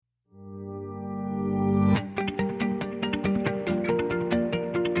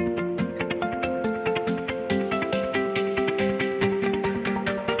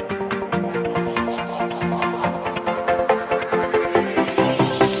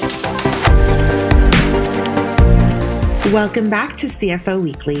Welcome back to CFO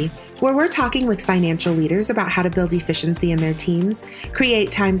Weekly, where we're talking with financial leaders about how to build efficiency in their teams,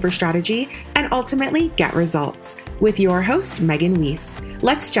 create time for strategy, and ultimately get results. With your host, Megan Weiss.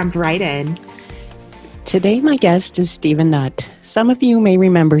 Let's jump right in. Today, my guest is Stephen Nutt. Some of you may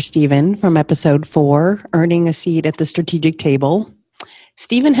remember Stephen from episode 4, Earning a Seat at the Strategic Table.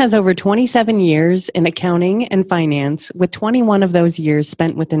 Stephen has over 27 years in accounting and finance, with 21 of those years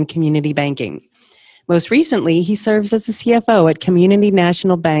spent within community banking. Most recently, he serves as the CFO at Community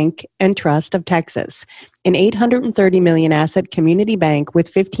National Bank and Trust of Texas, an $830 million asset community bank with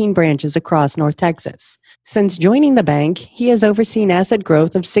 15 branches across North Texas. Since joining the bank, he has overseen asset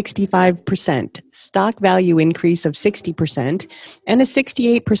growth of 65%, stock value increase of 60%, and a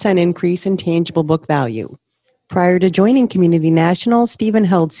 68% increase in tangible book value. Prior to joining Community National, Stephen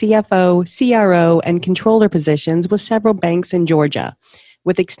held CFO, CRO, and controller positions with several banks in Georgia,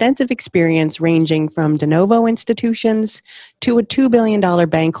 with extensive experience ranging from de novo institutions to a $2 billion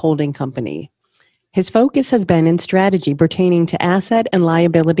bank holding company. His focus has been in strategy pertaining to asset and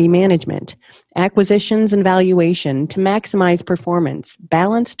liability management, acquisitions and valuation to maximize performance,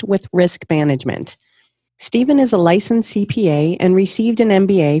 balanced with risk management. Stephen is a licensed CPA and received an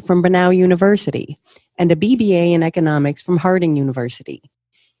MBA from Brenau University and a BBA in economics from Harding University.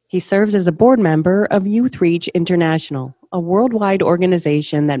 He serves as a board member of Youth Reach International, a worldwide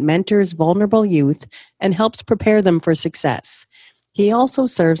organization that mentors vulnerable youth and helps prepare them for success. He also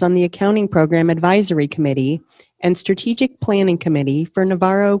serves on the Accounting Program Advisory Committee and Strategic Planning Committee for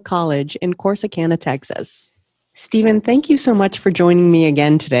Navarro College in Corsicana, Texas. Stephen, thank you so much for joining me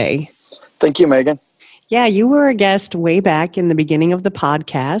again today. Thank you, Megan. Yeah, you were a guest way back in the beginning of the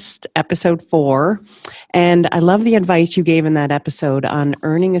podcast, episode 4, and I love the advice you gave in that episode on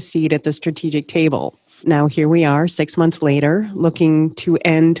earning a seat at the strategic table. Now, here we are 6 months later, looking to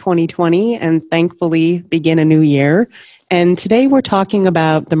end 2020 and thankfully begin a new year. And today we're talking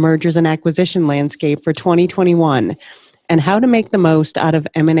about the mergers and acquisition landscape for 2021 and how to make the most out of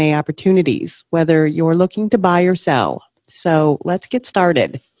M&A opportunities, whether you're looking to buy or sell. So let's get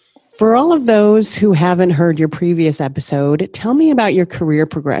started. For all of those who haven't heard your previous episode, tell me about your career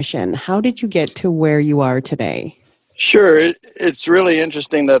progression. How did you get to where you are today? Sure. It's really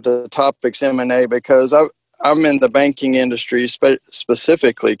interesting that the topic's M&A because I'm in the banking industry,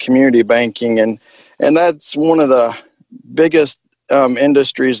 specifically community banking, and that's one of the biggest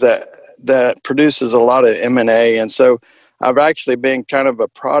industries that produces a lot of M&A. And so I've actually been kind of a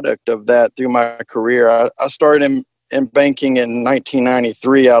product of that through my career. I started in banking in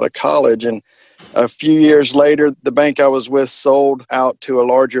 1993 out of college, and a few years later, the bank I was with sold out to a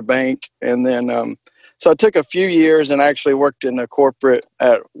larger bank, and then so I took a few years and actually worked in a corporate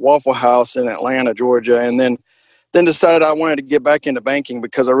at Waffle House in Atlanta, Georgia, and then decided I wanted to get back into banking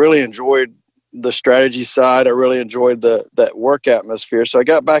because I really enjoyed the strategy side. I really enjoyed that work atmosphere. So I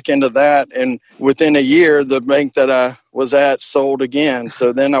got back into that, and within a year, the bank that I was at sold again.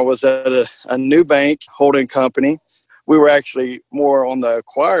 So then I was at a new bank holding company. We were actually more on the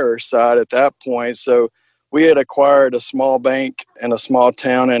acquirer side at that point. So we had acquired a small bank in a small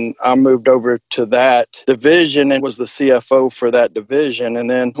town, and I moved over to that division and was the CFO for that division. And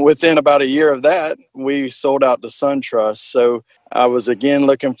then within about a year of that, we sold out to SunTrust. So I was again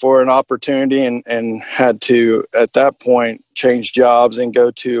looking for an opportunity and had to, at that point, change jobs and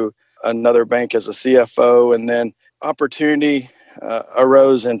go to another bank as a CFO. And then opportunity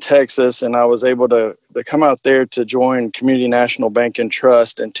arose in Texas, and I was able to come out there to join Community National Bank and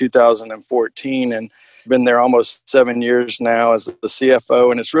Trust in 2014, and been there almost 7 years now as the CFO.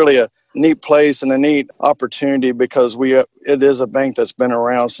 And it's really a neat place and a neat opportunity because it is a bank that's been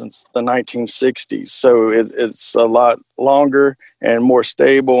around since the 1960s. So it's a lot longer and more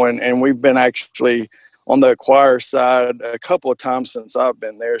stable. And we've been actually on the acquire side a couple of times since I've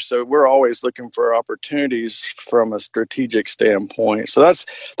been there. So we're always looking for opportunities from a strategic standpoint. So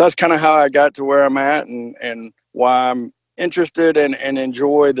that's kind of how I got to where I'm at and why I'm interested and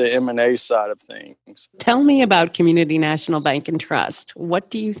enjoy the M&A side of things. Tell me about Community National Bank and Trust.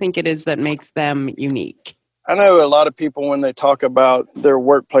 What do you think it is that makes them unique? I know a lot of people, when they talk about their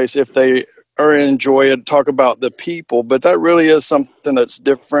workplace, if they or enjoy it, talk about the people, but that really is something that's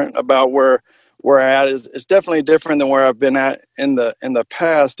different about where we're at. It's definitely different than where I've been at in the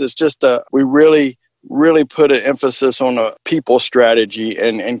past. It's just we really put an emphasis on a people strategy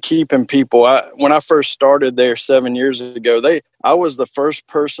and keeping people. When I first started there 7 years ago, I was the first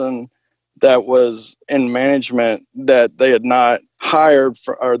person that was in management that they had not hired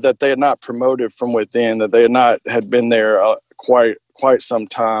or that they had not promoted from within, that they had not had been there quite quite some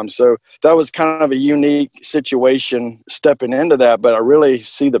time. So that was kind of a unique situation stepping into that, but I really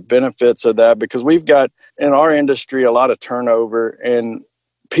see the benefits of that because we've got in our industry a lot of turnover and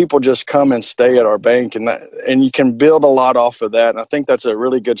people just come and stay at our bank, and you can build a lot off of that. And I think that's a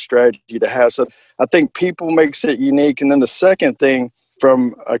really good strategy to have. So I think people makes it unique. And then the second thing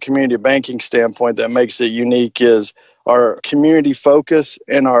from a community banking standpoint that makes it unique is our community focus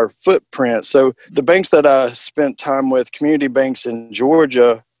and our footprint. So the banks that I spent time with, community banks in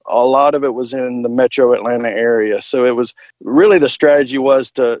Georgia, a lot of it was in the metro Atlanta area. So it was really the strategy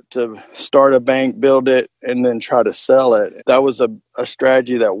was to start a bank, build it, and then try to sell it. That was a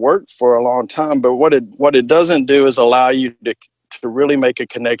strategy that worked for a long time. But what it doesn't do is allow you to really make a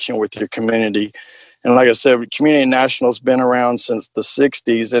connection with your community. And like I said, Community National's been around since the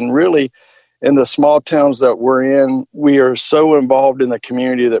 60s. And really, in the small towns that we're in, we are so involved in the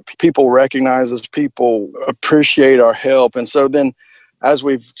community that people recognize us, people appreciate our help. And so then as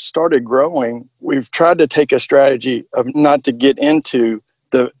we've started growing, we've tried to take a strategy of not to get into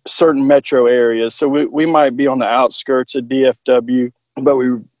the certain metro areas. So we might be on the outskirts of DFW, but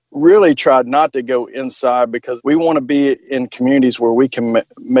we really tried not to go inside because we want to be in communities where we can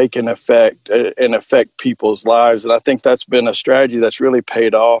make an effect and affect people's lives. And I think that's been a strategy that's really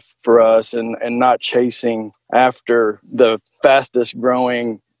paid off for us and not chasing after the fastest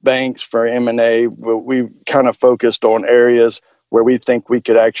growing banks for M&A. But we kind of focused on areas where we think we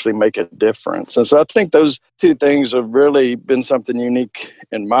could actually make a difference. And so I think those two things have really been something unique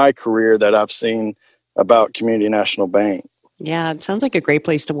in my career that I've seen about Community National Bank. Yeah, it sounds like a great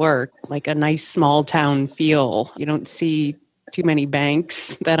place to work, like a nice small town feel. You don't see too many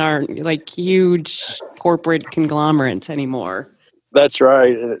banks that aren't like huge corporate conglomerates anymore. That's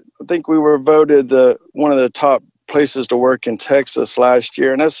right. I think we were voted one of the top places to work in Texas last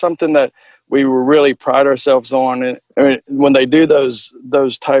year. And that's something that we really pride ourselves on. And I mean, when they do those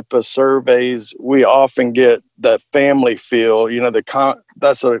type of surveys, we often get that family feel. You know, the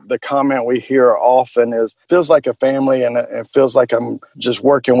comment we hear often is feels like a family, and it feels like I'm just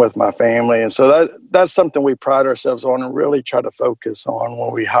working with my family. And so that's something we pride ourselves on and really try to focus on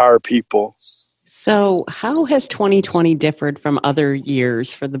when we hire people. So how has 2020 differed from other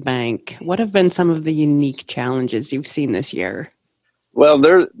years for the bank? What have been some of the unique challenges you've seen this year? Well,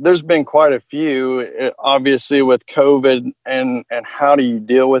 there's been quite a few, obviously, with COVID and how do you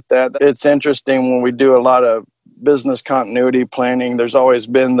deal with that? It's interesting when we do a lot of business continuity planning. There's always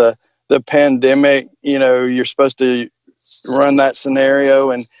been the pandemic. You know, you're supposed to run that scenario,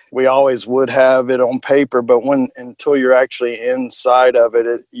 and we always would have it on paper. But until you're actually inside of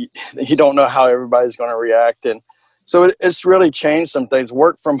it, you don't know how everybody's going to react. And so it's really changed some things.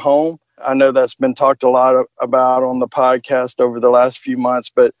 Work from home. I know that's been talked a lot about on the podcast over the last few months,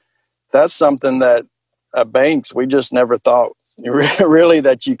 but that's something that banks, we just never thought really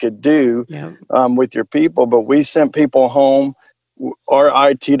that you could do with your people. But we sent people home. Our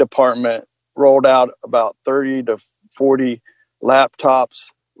IT department rolled out about 30 to 40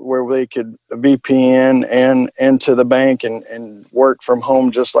 laptops where they could VPN and into the bank and work from home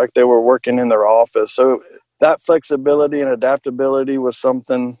just like they were working in their office. So that flexibility and adaptability was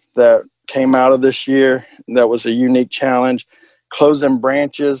something that came out of this year that was a unique challenge. Closing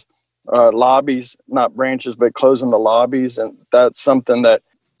branches, lobbies, not branches, but closing the lobbies. And that's something that,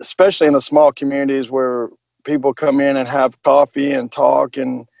 especially in the small communities where people come in and have coffee and talk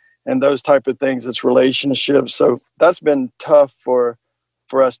and those type of things, it's relationships. So that's been tough for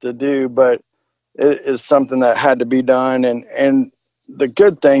us to do, but it is something that had to be done. And the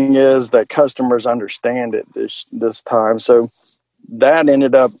good thing is that customers understand it this time. So that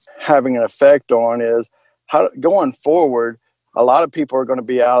ended up having an effect on is how going forward, a lot of people are going to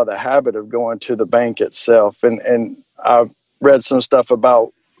be out of the habit of going to the bank itself. And I've read some stuff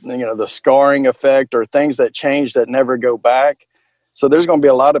about, the scarring effect or things that change that never go back. So there's going to be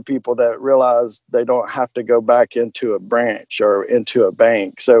a lot of people that realize they don't have to go back into a branch or into a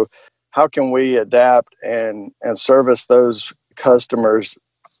bank. So how can we adapt and service those customers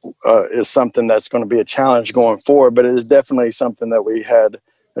is something that's going to be a challenge going forward, but it is definitely something that we had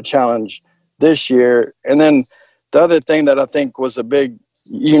a challenge this year. And then the other thing that I think was a big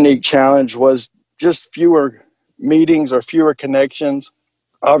unique challenge was just fewer meetings or fewer connections.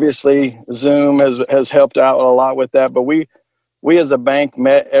 Obviously, Zoom has helped out a lot with that, but we as a bank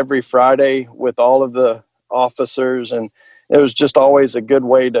met every Friday with all of the officers, and it was just always a good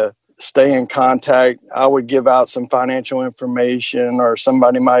way to stay in contact. I would give out some financial information, or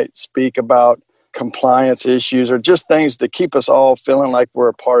somebody might speak about compliance issues or just things to keep us all feeling like we're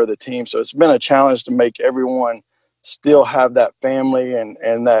a part of the team. So it's been a challenge to make everyone still have that family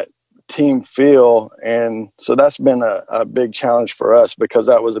and that team feel. And so that's been a big challenge for us because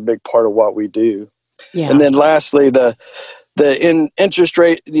that was a big part of what we do. Yeah. And then lastly, the interest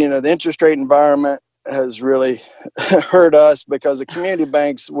rate, the interest rate environment has really hurt us because the community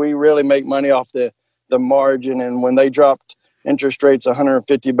banks, we really make money off the margin. And when they dropped interest rates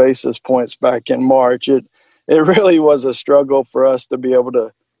 150 basis points back in March, it really was a struggle for us to be able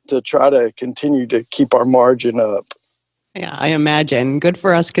to try to continue to keep our margin up. Yeah, I imagine. Good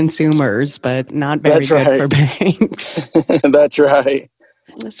for us consumers, but not very good for banks. That's right.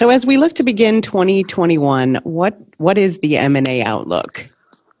 So as we look to begin 2021, what is the M&A outlook?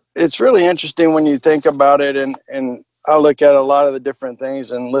 It's really interesting when you think about it, and I look at a lot of the different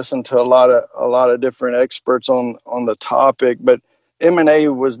things and listen to a lot of different experts on the topic. But M&A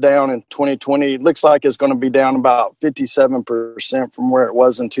was down in 2020. It looks like it's going to be down about 57% from where it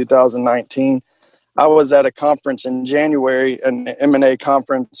was in 2019. I was at a conference in January, an M&A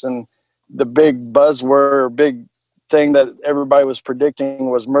conference, and the big buzzword, big thing that everybody was predicting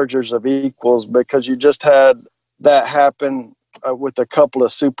was mergers of equals, because you just had that happen with a couple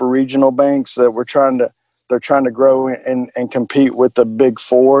of super regional banks that they're trying to grow and compete with the big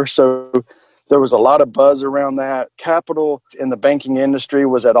four. So there was a lot of buzz around that. Capital in the banking industry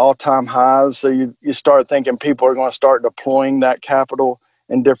was at all-time highs. So you start thinking people are going to start deploying that capital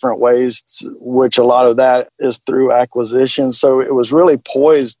in different ways, which a lot of that is through acquisition. So it was really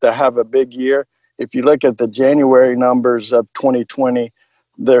poised to have a big year. If you look at the January numbers of 2020,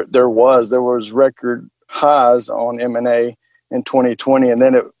 there was record highs on M&A in 2020, and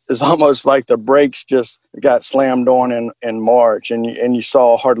then it is almost like the brakes just got slammed on in March, and you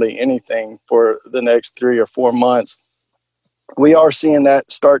saw hardly anything for the next 3 or 4 months. We are seeing that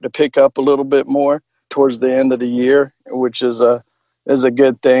start to pick up a little bit more towards the end of the year, which is a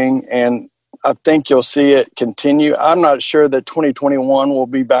good thing, and I think you'll see it continue. I'm not sure that 2021 will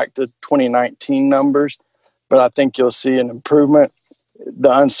be back to 2019 numbers, but I think you'll see an improvement.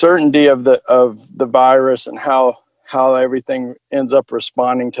 The uncertainty of the virus and how everything ends up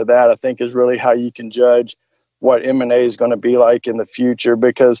responding to that, I think, is really how you can judge what M&A is going to be like in the future,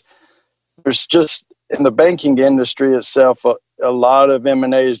 because there's just, in the banking industry itself, a lot of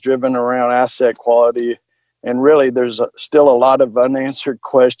M&A is driven around asset quality. And really, there's still a lot of unanswered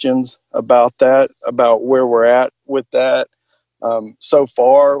questions about that, about where we're at with that. So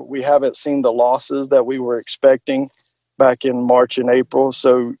far, we haven't seen the losses that we were expecting back in March and April.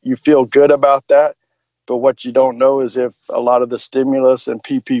 So you feel good about that. But what you don't know is if a lot of the stimulus and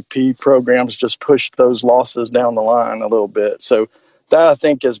PPP programs just pushed those losses down the line a little bit. So that, I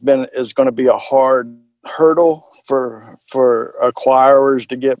think, is going to be a hard hurdle for acquirers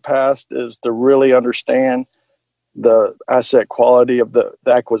to get past, is to really understand the asset quality of the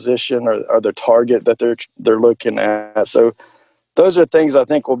acquisition or the target that they're looking at. So those are things I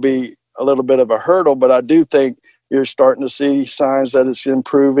think will be a little bit of a hurdle, but I do think you're starting to see signs that it's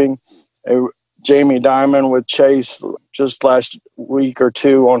improving. Jamie Dimon with Chase just last week or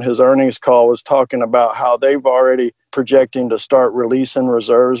two on his earnings call was talking about how they've already projecting to start releasing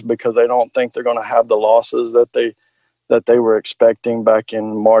reserves because they don't think they're going to have the losses that they were expecting back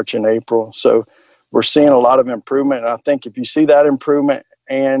in March and April. So we're seeing a lot of improvement. And I think if you see that improvement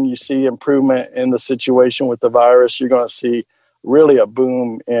and you see improvement in the situation with the virus, you're going to see really a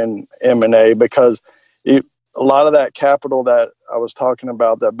boom in M&A, because a lot of that capital that I was talking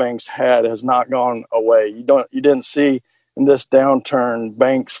about that banks had has not gone away. You didn't see in this downturn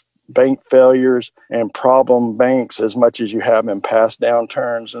bank failures and problem banks as much as you have in past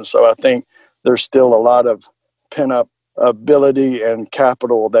downturns. And so I think there's still a lot of pent-up ability and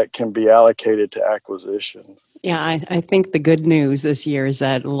capital that can be allocated to acquisition. Yeah, I think the good news this year is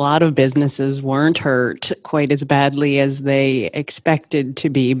that a lot of businesses weren't hurt quite as badly as they expected to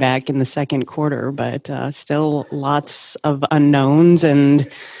be back in the second quarter, but still lots of unknowns, and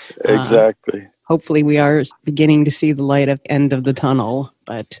exactly. Hopefully we are beginning to see the light at the end of the tunnel,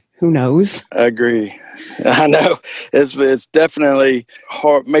 but who knows? I agree. I know. It's definitely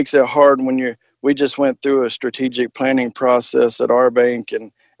hard, makes it hard when we just went through a strategic planning process at our bank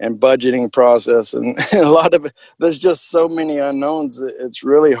and budgeting process, and a lot of it, there's just so many unknowns. It's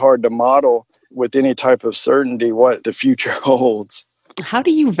really hard to model with any type of certainty what the future holds. How do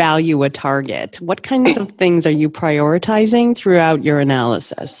you value a target? What kinds of things are you prioritizing throughout your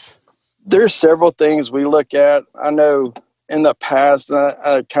analysis? There's several things we look at. I know in the past, and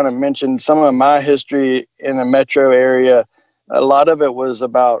I kind of mentioned some of my history in the metro area, a lot of it was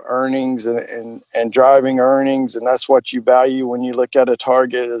about earnings and driving earnings, and that's what you value when you look at a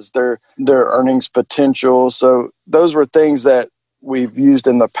target, is their earnings potential. So those were things that we've used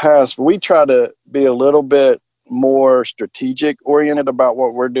in the past. We try to be a little bit more strategic oriented about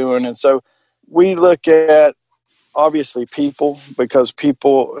what we're doing. And so we look at, obviously, people, because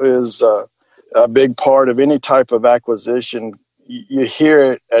people is a big part of any type of acquisition. You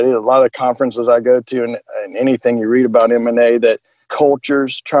hear it at a lot of conferences I go to, and anything you read about M&A, that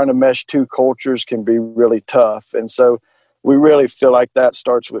cultures, trying to mesh two cultures can be really tough. And so we really feel like that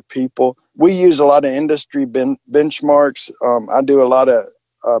starts with people. We use a lot of industry benchmarks. I do a lot of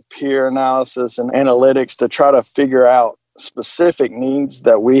peer analysis and analytics to try to figure out specific needs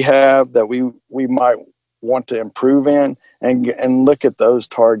that we have that we might want to improve in, and look at those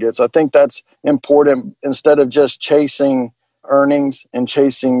targets. I think that's important. Instead of just chasing earnings and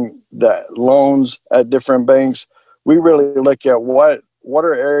chasing the loans at different banks, we really look at what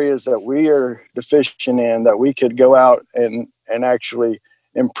are areas that we are deficient in that we could go out and actually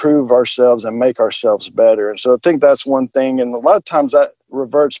improve ourselves and make ourselves better. And so I think that's one thing. And a lot of times that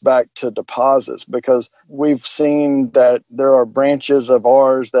reverts back to deposits, because we've seen that there are branches of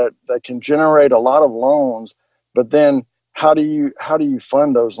ours that can generate a lot of loans, but then how do you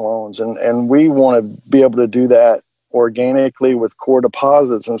fund those loans? And we want to be able to do that organically with core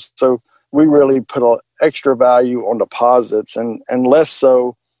deposits. And so we really put an extra value on deposits and less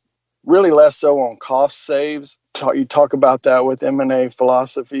so on cost saves. You talk about that with M&A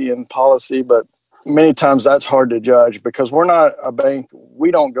philosophy and policy, but many times that's hard to judge because we're not a bank.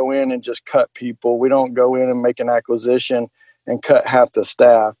 We don't go in and just cut people. We don't go in and make an acquisition and cut half the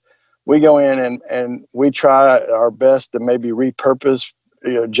staff. We go in and we try our best to maybe repurpose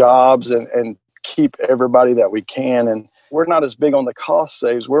jobs and keep everybody that we can. And we're not as big on the cost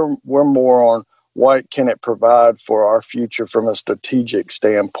saves. We're more on what can it provide for our future from a strategic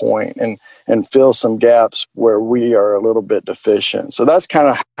standpoint and fill some gaps where we are a little bit deficient. So that's kind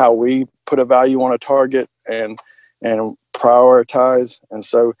of how we put a value on a target and prioritize. And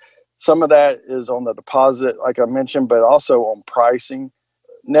so some of that is on the deposit, like I mentioned, but also on pricing.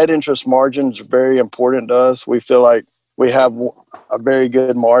 Net interest margin is very important to us. We feel like we have a very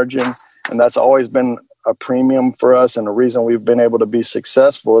good margin, and that's always been a premium for us. And the reason we've been able to be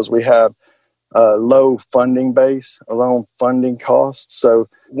successful is we have a low funding base, a low funding cost. So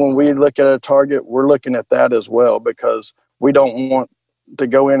when we look at a target, we're looking at that as well, because we don't want to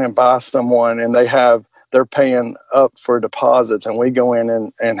go in and buy someone and they're paying up for deposits, and we go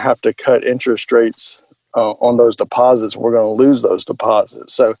in and have to cut interest rates on those deposits. We're going to lose those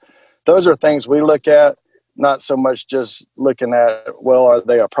deposits. So those are things we look at, not so much just looking at, well, are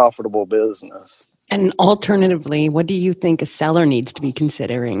they a profitable business? And alternatively, what do you think a seller needs to be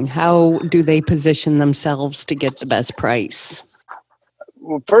considering? How do they position themselves to get the best price?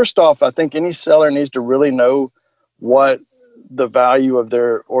 Well, first off, I think any seller needs to really know what the value of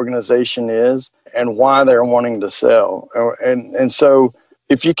their organization is and why they're wanting to sell. And so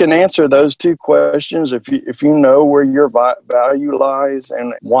if you can answer those two questions, if you know where your value lies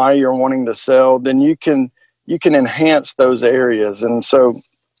and why you're wanting to sell, then you can enhance those areas. And so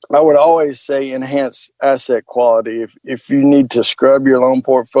I would always say enhance asset quality. If you need to scrub your loan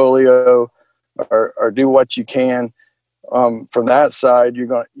portfolio or do what you can from that side,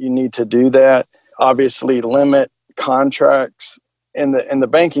 you need to do that. Obviously, limit contracts in the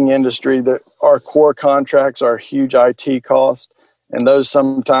banking industry. Our core contracts are huge IT costs, and those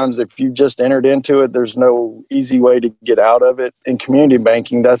sometimes, if you just entered into it, there's no easy way to get out of it. In community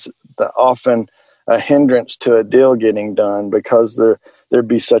banking, that's often a hindrance to a deal getting done because there'd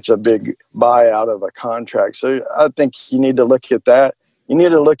be such a big buyout of a contract. So I think you need to look at that. You need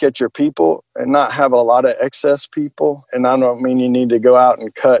to look at your people and not have a lot of excess people. And I don't mean you need to go out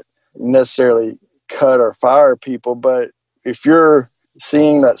and necessarily cut or fire people, but if you're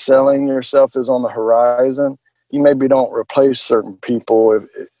seeing that selling yourself is on the horizon, you maybe don't replace certain people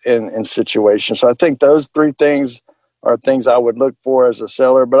in situations. So I think those three things are things I would look for as a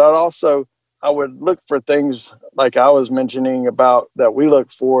seller. But I would look for things like I was mentioning about that we look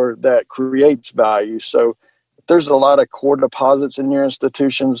for that creates value. So there's a lot of core deposits in your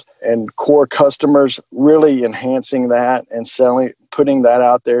institutions and core customers, really enhancing that and putting that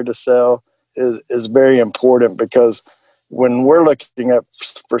out there to sell is very important, because when we're looking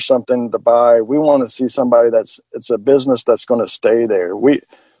for something to buy, we want to see somebody it's a business that's going to stay there. When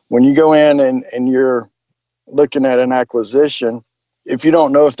you go in and you're looking at an acquisition, if you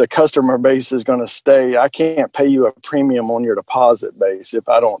don't know if the customer base is going to stay, I can't pay you a premium on your deposit base if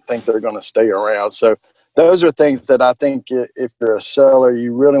I don't think they're going to stay around. So those are things that I think if you're a seller,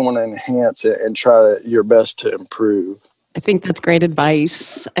 you really want to enhance it and try your best to improve. I think that's great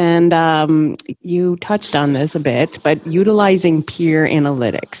advice. And you touched on this a bit, but utilizing peer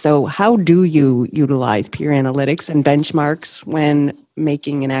analytics. So how do you utilize peer analytics and benchmarks when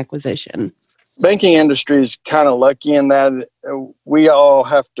making an acquisition? banking industry is kind of lucky in that we all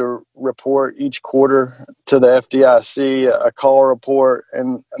have to report each quarter to the FDIC, a call report,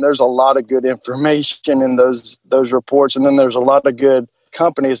 and there's a lot of good information in those reports. And then there's a lot of good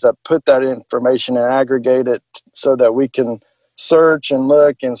companies that put that information and aggregate it so that we can search and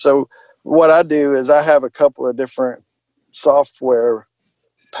look. And so what I do is I have a couple of different software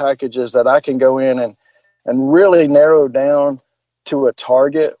packages that I can go in and really narrow down to a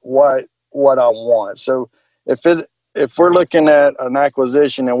target what I want. So if we're looking at an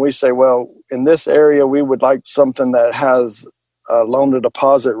acquisition and we say, well, in this area, we would like something that has a loan to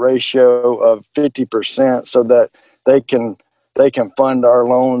deposit ratio of 50% so that they can fund our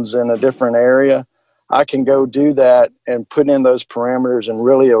loans in a different area, I can go do that and put in those parameters, and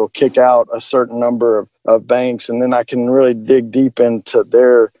really it will kick out a certain number of banks. And then I can really dig deep into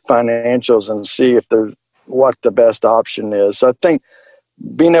their financials and see if there's what the best option is. So I think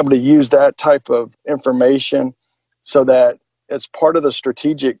being able to use that type of information so that it's part of the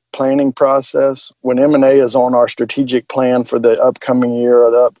strategic planning process. When M&A is on our strategic plan for the upcoming year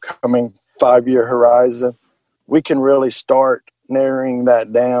or the upcoming 5-year horizon, we can really start narrowing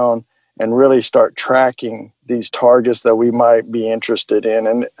that down and really start tracking these targets that we might be interested in.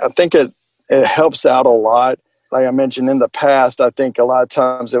 And I think it helps out a lot. Like I mentioned in the past, I think a lot of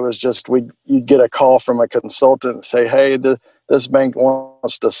times it was just you'd get a call from a consultant and say, hey, this bank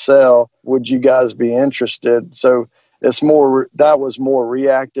wants to sell. Would you guys be interested? So that was more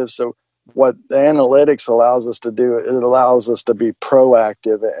reactive. So what the analytics allows us to do, it allows us to be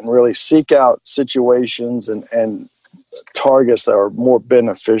proactive and really seek out situations and targets that are more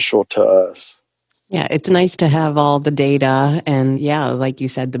beneficial to us. Yeah, it's nice to have all the data and, yeah, like you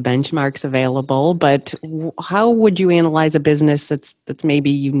said, the benchmarks available. But how would you analyze a business that's maybe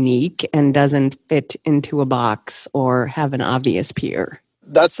unique and doesn't fit into a box or have an obvious peer?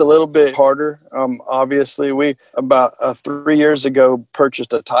 That's a little bit harder. Obviously, we about 3 years ago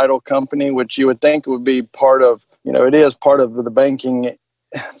purchased a title company, which you would think would be part of, it is part of the banking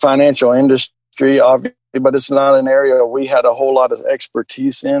financial industry, obviously, but it's not an area we had a whole lot of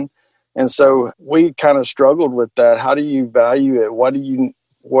expertise in. And so we kind of struggled with that. How do you value it? What do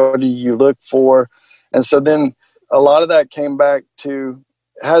you look for? And so then a lot of that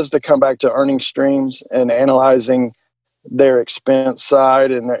has to come back to earning streams and analyzing their expense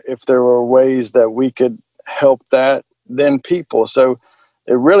side, and if there were ways that we could help that, then people. So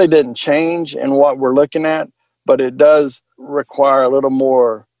it really didn't change in what we're looking at, but it does require a little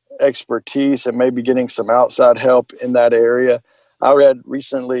more expertise and maybe getting some outside help in that area. I read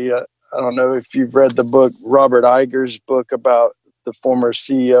recently, I don't know if you've read the book, Robert Iger's book about the former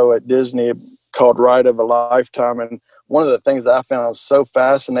CEO at Disney called Ride of a Lifetime. And one of the things that I found so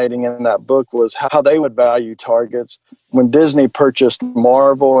fascinating in that book was how they would value targets. When Disney purchased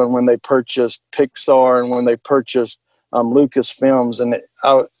Marvel and when they purchased Pixar and when they purchased Lucasfilms, and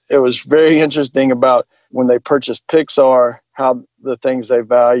it was very interesting about when they purchased Pixar, how the things they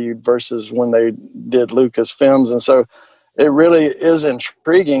valued versus when they did Lucasfilms. And so it really is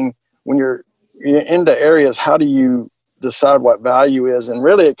intriguing when you're into areas, how do you decide what value is? And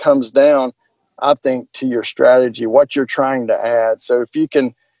really it comes down, I think, to your strategy, what you're trying to add. So if you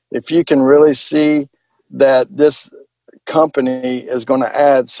can really see that this company is going to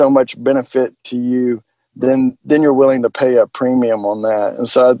add so much benefit to you, then you're willing to pay a premium on that. And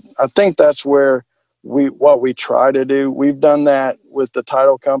so I think that's where what we try to do. We've done that with the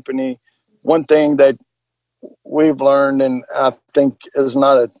title company. One thing that we've learned, and I think is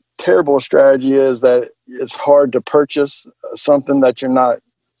not a terrible strategy, is that it's hard to purchase something that you're not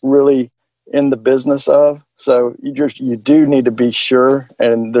really in the business of. So you do need to be sure,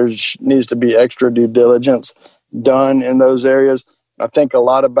 and there needs to be extra due diligence done in those areas. I think a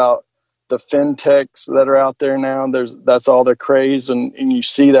lot about the fintechs that are out there now. That's all the craze, and you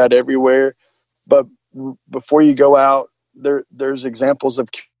see that everywhere. But before you go out, there's examples of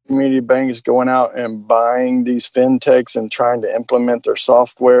community banks going out and buying these fintechs and trying to implement their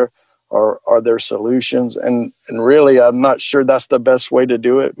software or their solutions. And really, I'm not sure that's the best way to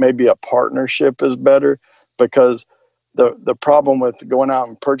do it. Maybe a partnership is better, because the problem with going out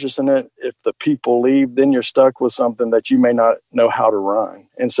and purchasing it, if the people leave, then you're stuck with something that you may not know how to run.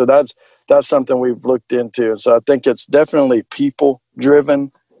 And so that's something we've looked into. And so I think it's definitely people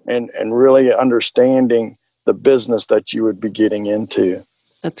driven and really understanding the business that you would be getting into.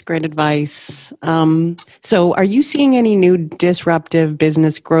 That's great advice. So are you seeing any new disruptive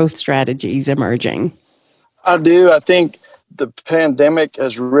business growth strategies emerging? I do. I think the pandemic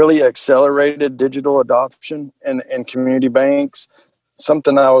has really accelerated digital adoption in community banks.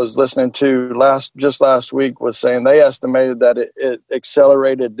 Something I was listening to last week was saying they estimated that it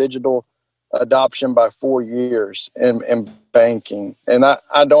accelerated digital adoption by 4 years in banking. And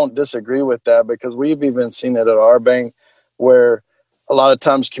I don't disagree with that, because we've even seen it at our bank, where a lot of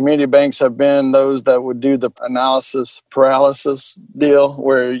times community banks have been those that would do the analysis paralysis deal,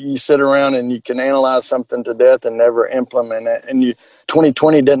 where you sit around and you can analyze something to death and never implement it. And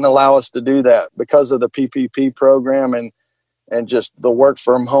 2020 didn't allow us to do that because of the PPP program and just the work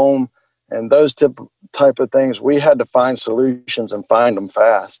from home and those type of things. We had to find solutions and find them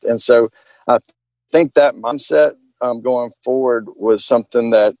fast. And so I think that mindset going forward was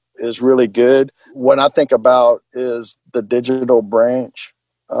something that is really good. What I think about is the digital branch.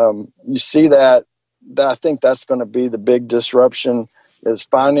 You see that I think that's going to be the big disruption, is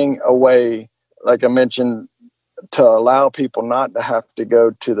finding a way, like I mentioned, to allow people not to have to go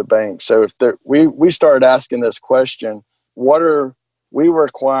to the bank. So if we started asking this question, what are we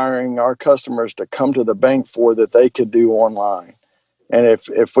requiring our customers to come to the bank for that they could do online? And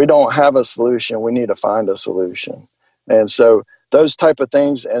if we don't have a solution, we need to find a solution. And so those type of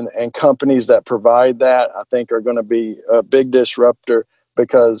things and companies that provide that, I think, are going to be a big disruptor,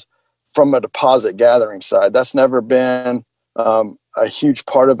 because from a deposit gathering side, that's never been a huge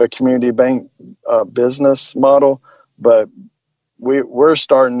part of a community bank business model. But we're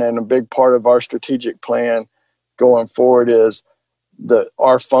starting, and a big part of our strategic plan going forward is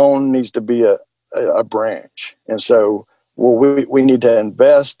our phone needs to be a branch. And so we need to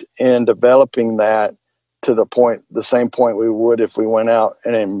invest in developing that to the same point we would if we went out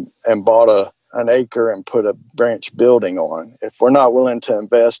and bought an acre and put a branch building on. If we're not willing to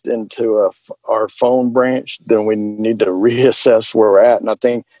invest into our phone branch, then we need to reassess where we're at. And I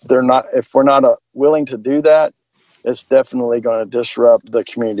think if we're not willing to do that, it's definitely going to disrupt the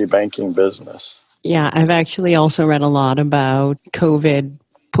community banking business. Yeah, I've actually also read a lot about COVID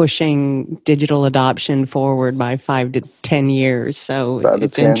pushing digital adoption forward by 5 to 10 years. So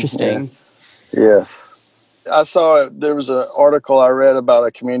it's 10, interesting. Yeah. Yes. I saw there was an article I read about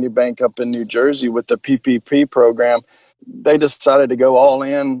a community bank up in New Jersey with the PPP program. They decided to go all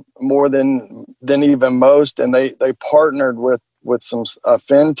in more than even most, and they partnered with some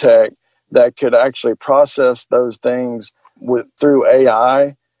fintech that could actually process those things through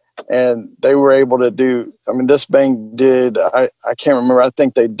AI. And they were able to do, this bank did, I can't remember, I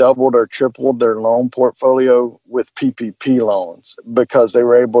think they doubled or tripled their loan portfolio with PPP loans, because they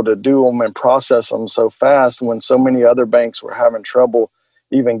were able to do them and process them so fast when so many other banks were having trouble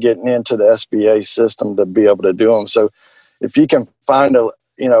even getting into the SBA system to be able to do them. So if you can find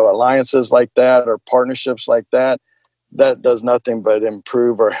alliances like that or partnerships like that, that does nothing but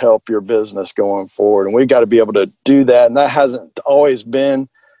improve or help your business going forward. And we got to be able to do that. And that hasn't always been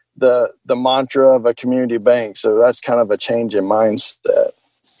the mantra of a community bank. So that's kind of a change in mindset.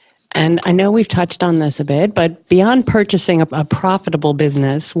 And I know we've touched on this a bit, but beyond purchasing a profitable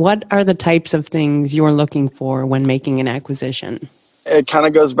business, what are the types of things you're looking for when making an acquisition? It kind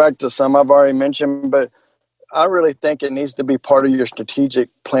of goes back to some I've already mentioned, but I really think it needs to be part of your strategic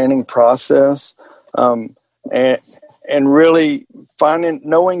planning process. And really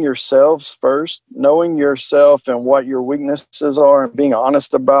knowing yourselves first, knowing yourself and what your weaknesses are and being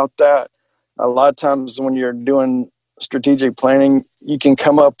honest about that. A lot of times when you're doing strategic planning, you can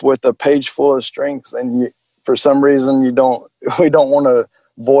come up with a page full of strengths, and for some reason we don't want to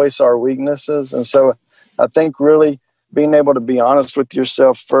voice our weaknesses. And so I think really being able to be honest with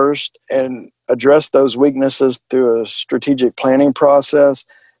yourself first and address those weaknesses through a strategic planning process.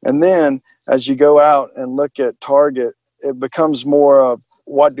 And then as you go out and look at target, it becomes more of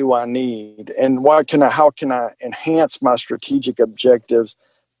what do I need and how can I enhance my strategic objectives,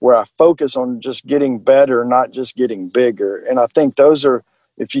 where I focus on just getting better, not just getting bigger. And I think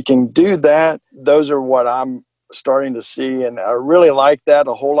if you can do that, those are what I'm starting to see. And I really like that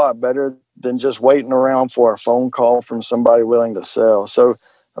a whole lot better than just waiting around for a phone call from somebody willing to sell. So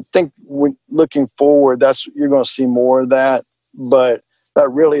I think looking forward, you're going to see more of that. But that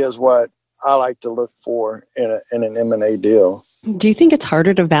really is what I like to look for in an M&A deal. Do you think it's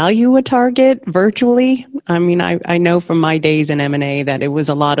harder to value a target virtually? I know from my days in M&A that it was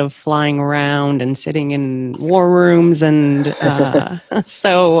a lot of flying around and sitting in war rooms. And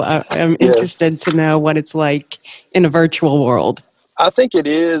so I'm interested to know what it's like in a virtual world. I think it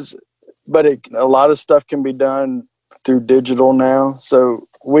is, but a lot of stuff can be done through digital now. So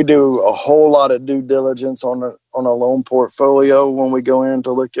we do a whole lot of due diligence on a loan portfolio when we go in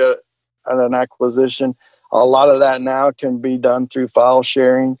to look at an acquisition. A lot of that now can be done through file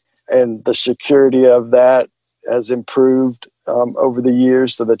sharing, and the security of that has improved over the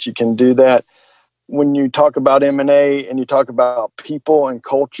years so that you can do that. When you talk about M&A and you talk about people and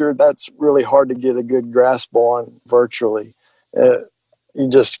culture, that's really hard to get a good grasp on virtually.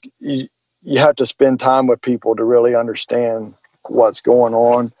 you have to spend time with people to really understand what's going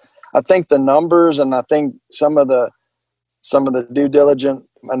on. I think the numbers, and I think some of the due diligence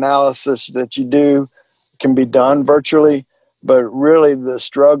analysis that you do can be done virtually, but really the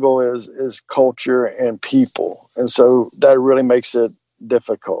struggle is culture and people. And so that really makes it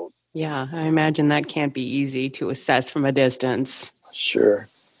difficult. Yeah, I imagine that can't be easy to assess from a distance. Sure.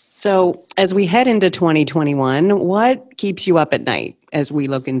 So as we head into 2021, what keeps you up at night as we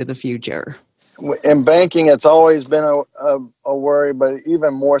look into the future? In banking, it's always been a worry, but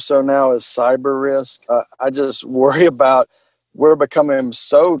even more so now is cyber risk. I just worry about we're becoming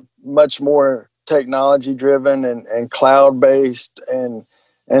so much more technology driven and cloud based and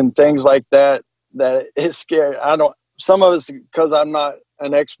things like that it's scary. Some of it's because I'm not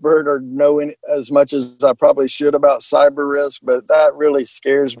an expert or know as much as I probably should about cyber risk, but that really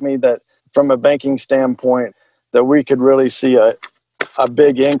scares me, that from a banking standpoint, that we could really see a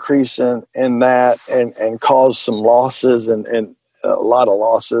big increase in that and cause some losses and a lot of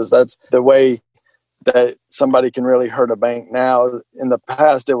losses. That's the way that somebody can really hurt a bank now. In the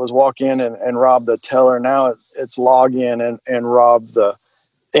past, it was walk in and rob the teller. Now it's log in and rob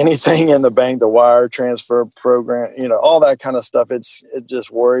anything in the bank, the wire transfer program, all that kind of stuff. It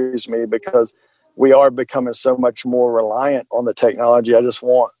just worries me because we are becoming so much more reliant on the technology. I just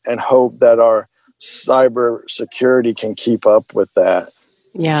want and hope that our cyber security can keep up with that.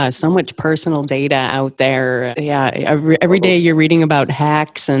 Yeah, so much personal data out there. Yeah, every day you're reading about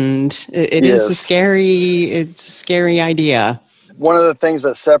hacks, and it is a scary idea. One of the things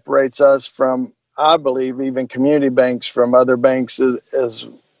that separates us from, I believe, even community banks from other banks is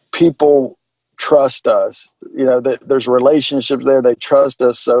people trust us. There's relationships there. They trust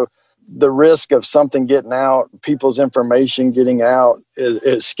us. So the risk of something getting out, people's information getting out,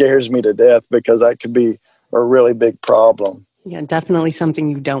 it scares me to death because that could be a really big problem. Yeah, definitely something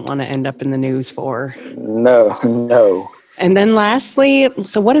you don't want to end up in the news for. No. And then lastly,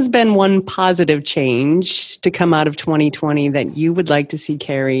 so what has been one positive change to come out of 2020 that you would like to see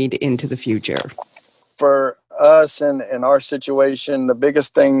carried into the future? For us and in our situation, the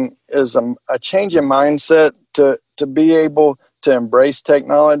biggest thing is a change in mindset to be able to embrace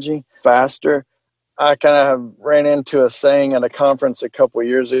technology faster. I kind of ran into a saying at a conference a couple of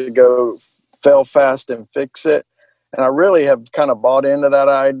years ago, fail fast and fix it. And I really have kind of bought into that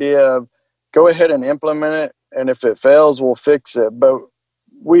idea of go ahead and implement it. And if it fails, we'll fix it. But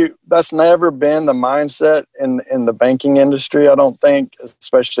that's never been the mindset in the banking industry, I don't think,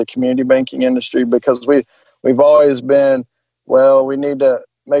 especially community banking industry, because we've always been, well, we need to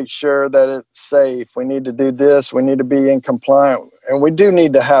make sure that it's safe. We need to do this. We need to be in compliance. And we do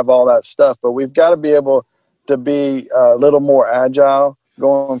need to have all that stuff, but we've got to be able to be a little more agile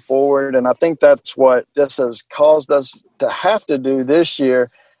going forward. And I think that's what this has caused us to have to do this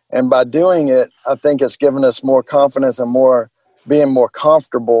year. And by doing it, I think it's given us more confidence and being more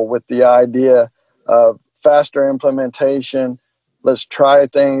comfortable with the idea of faster implementation. Let's try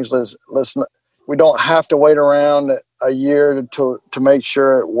things. We don't have to wait around a year to make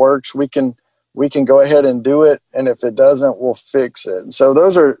sure it works. We can go ahead and do it. And if it doesn't, we'll fix it. And so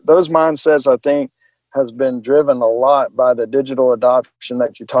those mindsets, I think, has been driven a lot by the digital adoption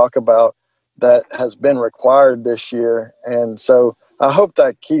that you talk about that has been required this year. And so I hope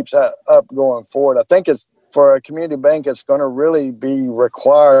that keeps that up going forward. I think it's for a community bank, it's going to really be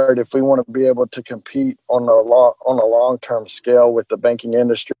required if we want to be able to compete on a long-term scale with the banking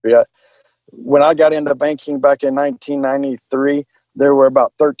industry. When I got into banking back in 1993, there were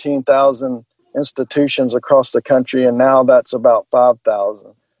about 13,000 institutions across the country, and now that's about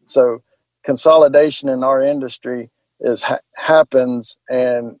 5,000. So consolidation in our industry happens,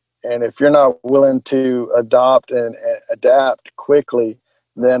 and if you're not willing to adopt and adapt quickly,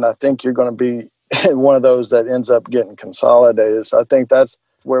 then I think you're going to be one of those that ends up getting consolidated. So I think that's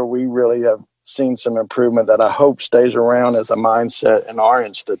where we really have seen some improvement that I hope stays around as a mindset in our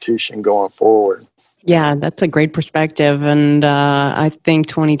institution going forward. Yeah, that's a great perspective. And I think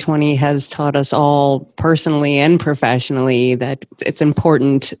 2020 has taught us all personally and professionally that it's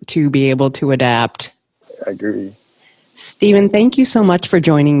important to be able to adapt. I agree. Stephen, thank you so much for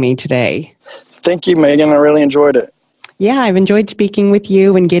joining me today. Thank you, Megan. I really enjoyed it. Yeah, I've enjoyed speaking with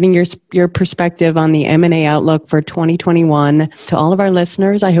you and getting your perspective on the M&A outlook for 2021. To all of our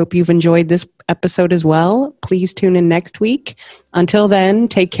listeners, I hope you've enjoyed this episode as well. Please tune in next week. Until then,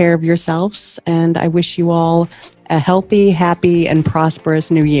 take care of yourselves, and I wish you all a healthy, happy, and prosperous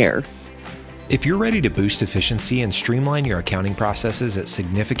new year. If you're ready to boost efficiency and streamline your accounting processes at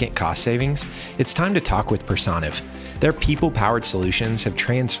significant cost savings, it's time to talk with Personiv. Their people-powered solutions have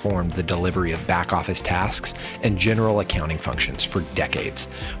transformed the delivery of back-office tasks and general accounting functions for decades,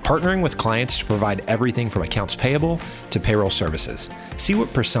 partnering with clients to provide everything from accounts payable to payroll services. See what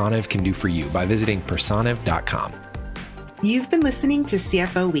Personiv can do for you by visiting personiv.com. You've been listening to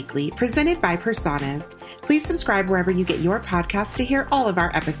CFO Weekly, presented by Personiv. Please subscribe wherever you get your podcasts to hear all of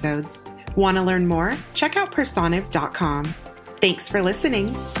our episodes. Want to learn more? Check out personiv.com. Thanks for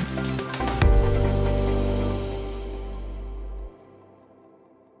listening.